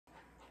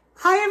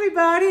Hi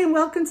everybody and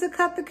welcome to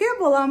Cut the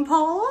Kibble. I'm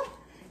Paula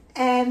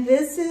and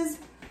this is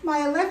my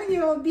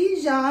 11-year-old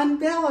Bijan,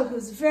 Bella,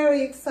 who's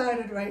very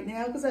excited right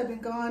now because I've been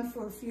gone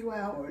for a few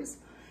hours.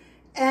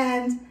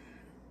 And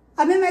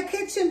I'm in my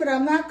kitchen, but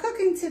I'm not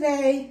cooking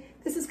today.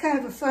 This is kind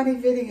of a funny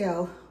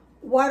video.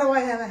 Why do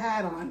I have a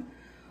hat on?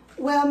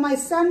 Well, my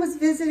son was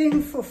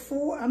visiting for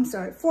 4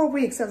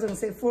 weeks. I was gonna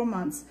say 4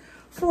 months.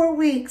 4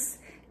 weeks,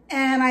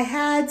 and I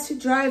had to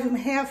drive him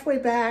halfway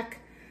back.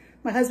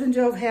 My husband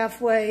drove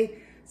halfway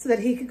so that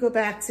he could go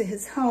back to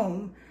his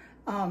home,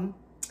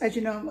 as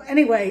you know.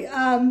 Anyway,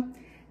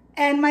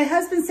 and my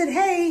husband said,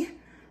 hey,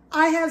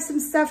 I have some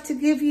stuff to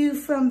give you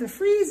from the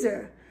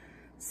freezer.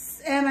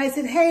 And I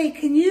said, hey,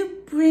 can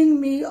you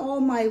bring me all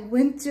my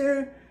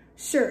winter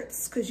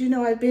shirts? Because you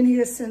know I've been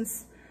here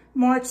since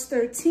March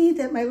 13th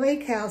at my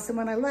lake house. And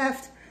when I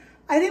left,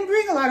 I didn't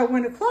bring a lot of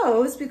winter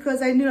clothes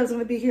because I knew I was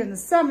going to be here in the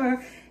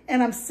summer.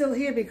 And I'm still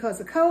here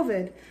because of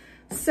COVID.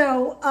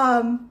 So,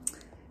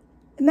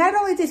 not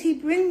only did he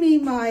bring me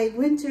my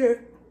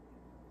winter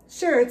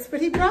shirts,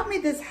 but he brought me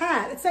this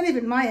hat. It's not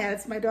even my hat,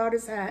 it's my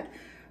daughter's hat,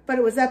 but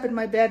it was up in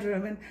my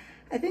bedroom. And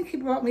I think he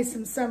brought me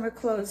some summer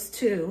clothes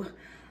too.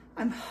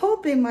 I'm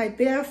hoping my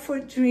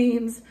Barefoot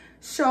Dreams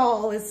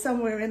shawl is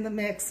somewhere in the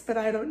mix, but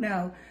I don't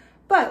know.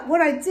 But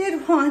what I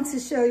did want to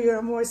show you on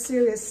a more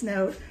serious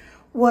note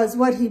was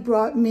what he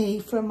brought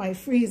me from my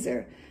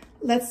freezer.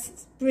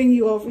 Let's bring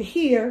you over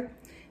here.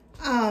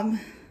 I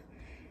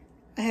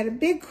had a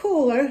big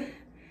cooler,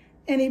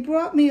 and he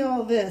brought me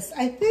all this.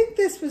 I think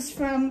this was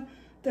from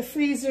the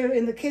freezer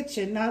in the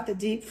kitchen, not the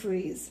deep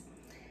freeze.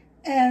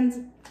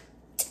 And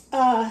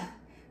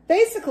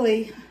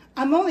basically,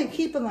 I'm only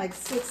keeping like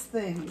 6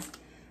 things.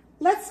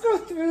 Let's go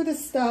through the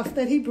stuff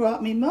that he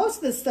brought me. Most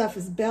of the stuff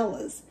is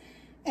Bella's,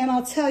 and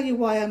I'll tell you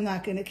why I'm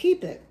not gonna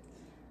keep it.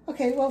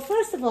 Okay, well,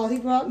 first of all, he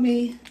brought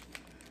me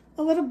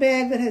a little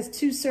bag that has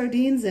 2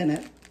 sardines in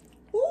it.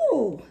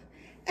 Ooh.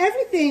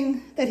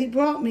 Everything that he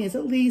brought me is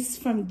at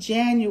least from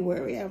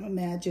January, I'm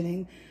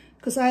imagining,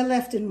 because I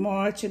left in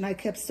March and I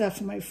kept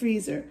stuff in my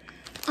freezer.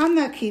 I'm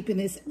not keeping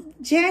this.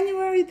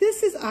 January,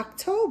 this is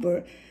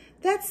October.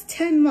 That's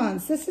 10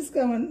 months. This is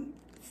going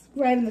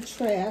right in the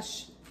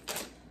trash.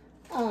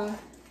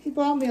 He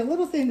brought me a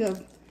little thing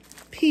of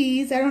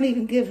peas. I don't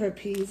even give her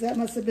peas. That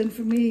must have been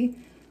for me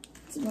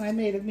when I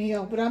made a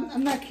meal, but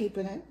I'm not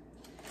keeping it.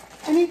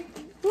 And he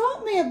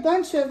brought me a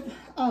bunch of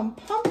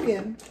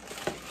pumpkin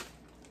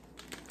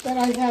that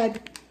I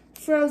had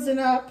frozen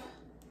up,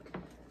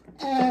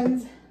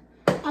 and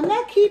I'm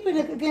not keeping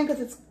it again because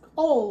it's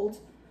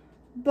old,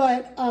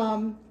 but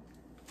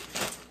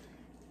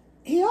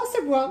he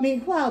also brought me,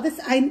 wow, this,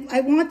 I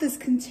want this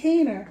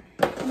container,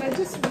 and I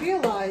just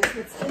realized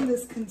what's in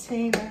this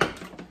container.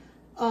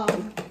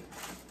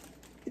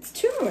 It's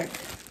turmeric.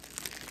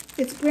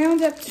 It's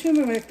ground up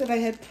turmeric that I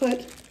had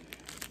put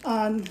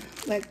on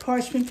like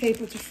parchment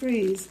paper to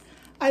freeze.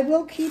 I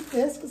will keep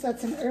this because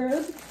that's an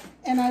herb,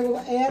 and I will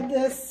add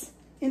this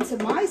into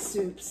my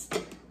soups.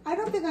 I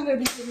don't think I'm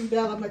going to be giving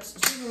Bella much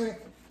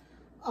turmeric,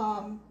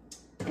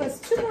 because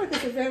turmeric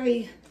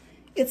is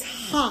it's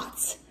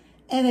hot.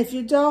 And if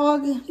your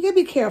dog, you gotta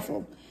be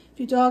careful. If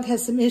your dog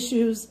has some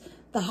issues,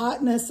 the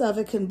hotness of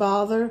it can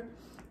bother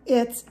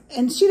it.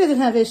 And she doesn't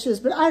have issues,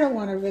 but I don't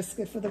want to risk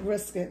it for the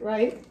brisket,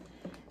 right?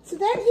 So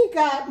then he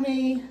got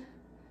me,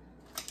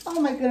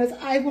 oh my goodness,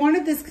 I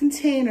wanted this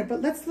container,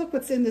 but let's look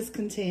what's in this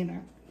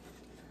container.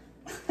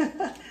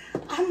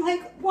 I'm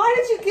like, why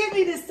did you give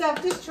me this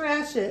stuff? Just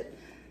trash it.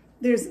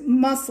 There's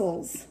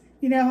mussels.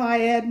 You know how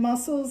I add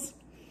mussels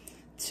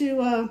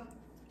to, let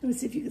me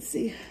see if you can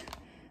see,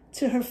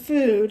 to her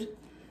food.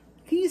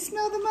 Can you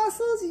smell the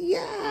mussels?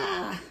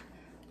 Yeah.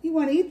 You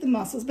want to eat the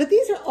mussels. But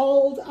these are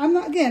old. I'm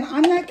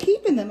not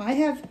keeping them. I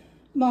have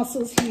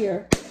mussels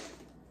here.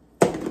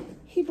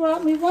 He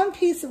brought me 1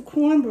 piece of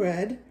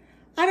cornbread.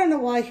 I don't know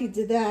why he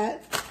did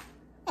that.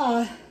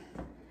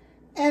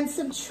 And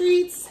some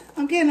treats.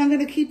 Again, I'm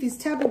going to keep these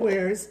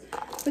Tupperwares,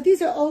 but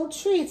these are old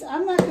treats.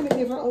 I'm not going to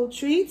give her old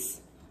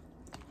treats.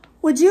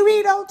 Would you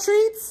eat old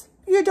treats?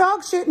 Your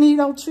dog shouldn't eat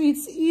old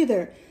treats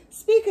either.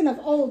 Speaking of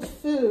old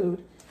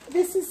food,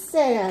 this is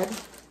sad,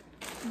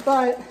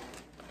 but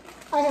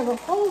I have a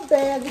whole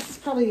bag. This is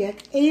probably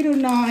like 8 or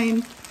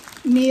 9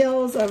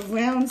 meals of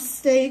round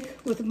steak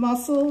with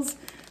mussels.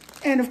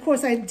 And of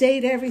course, I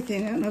date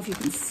everything. I don't know if you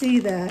can see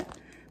that,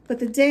 but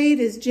the date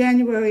is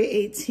January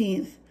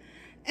 18th.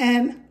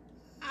 And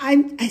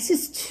it's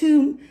just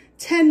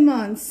 10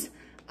 months.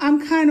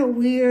 I'm kind of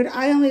weird.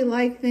 I only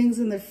like things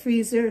in the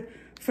freezer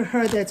for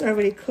her that's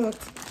already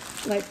cooked,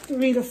 like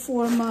 3 to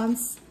 4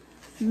 months.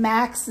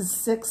 Max is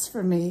 6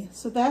 for me.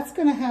 So that's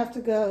gonna have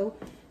to go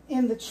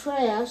in the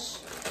trash.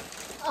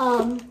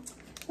 Now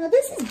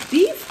this is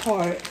beef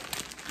heart.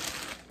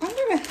 I'm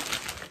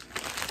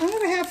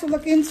gonna have to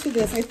look into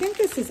this. I think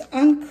this is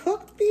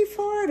uncooked beef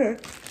heart, or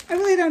I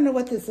really don't know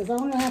what this is. I'm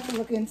gonna have to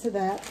look into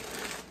that.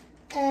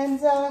 And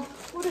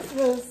what is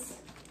this?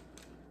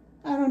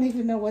 I don't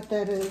even know what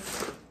that is.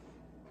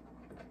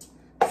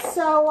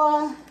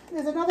 So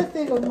there's another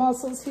thing of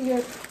mussels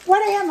here.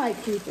 What am I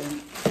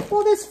keeping?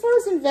 Well, there's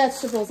frozen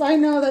vegetables. I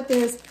know that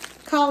there's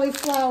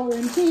cauliflower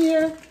in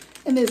here,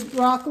 and there's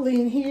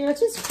broccoli in here. It's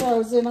just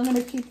frozen. I'm going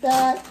to keep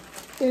that.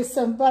 There's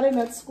some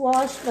butternut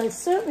squash, but I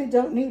certainly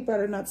don't need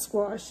butternut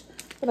squash,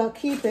 but I'll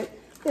keep it.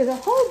 There's a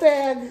whole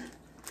bag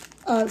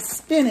of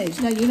spinach.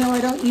 Now, you know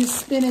I don't use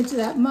spinach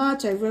that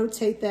much. I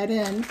rotate that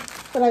in,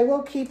 but I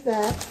will keep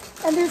that.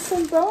 And there's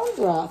some bone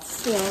broth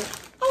still.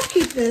 I'll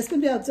keep this.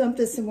 Maybe I'll dump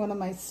this in one of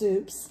my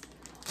soups.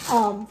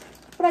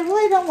 But I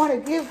really don't want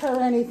to give her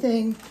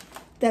anything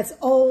that's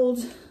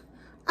old.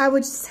 I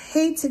would just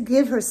hate to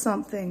give her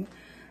something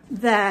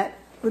that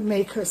would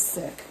make her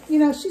sick. You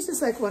know, she's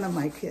just like one of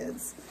my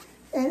kids.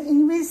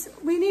 And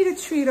we need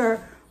to treat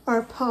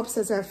our pups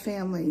as our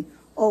family,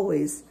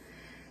 always.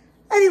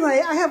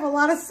 Anyway, I have a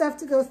lot of stuff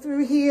to go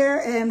through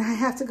here, and I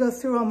have to go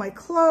through all my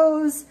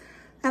clothes.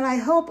 And I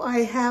hope I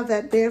have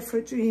that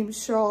Barefoot Dream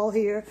shawl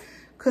here,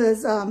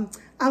 because I'm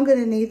going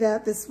to need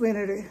that this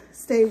winter to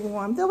stay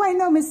warm. Though I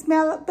know Miss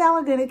Bella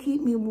going to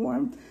keep me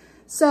warm.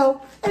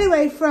 So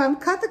anyway, from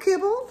Cut the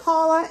Kibble,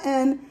 Paula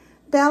and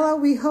Bella,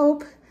 we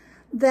hope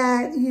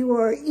that you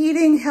are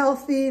eating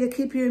healthy to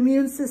keep your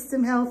immune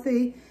system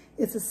healthy.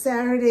 It's a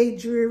Saturday,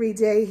 dreary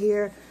day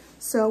here.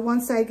 So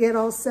once I get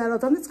all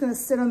settled, I'm just going to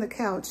sit on the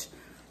couch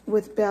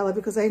with Bella,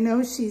 because I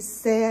know she's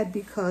sad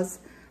because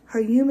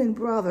her human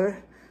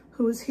brother,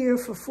 who was here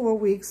for 4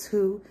 weeks,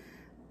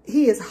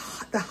 he is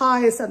the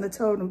highest on the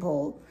totem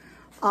pole,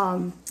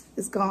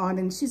 is gone,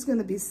 and she's going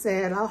to be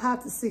sad. I'll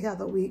have to see how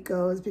the week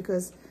goes,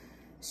 because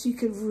she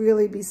could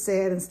really be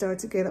sad and start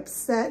to get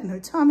upset in her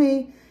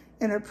tummy,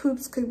 and her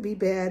poops could be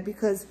bad,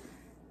 because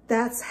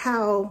that's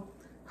how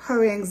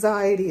her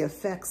anxiety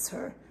affects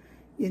her,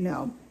 you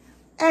know.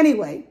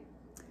 Anyway,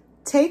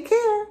 take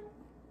care.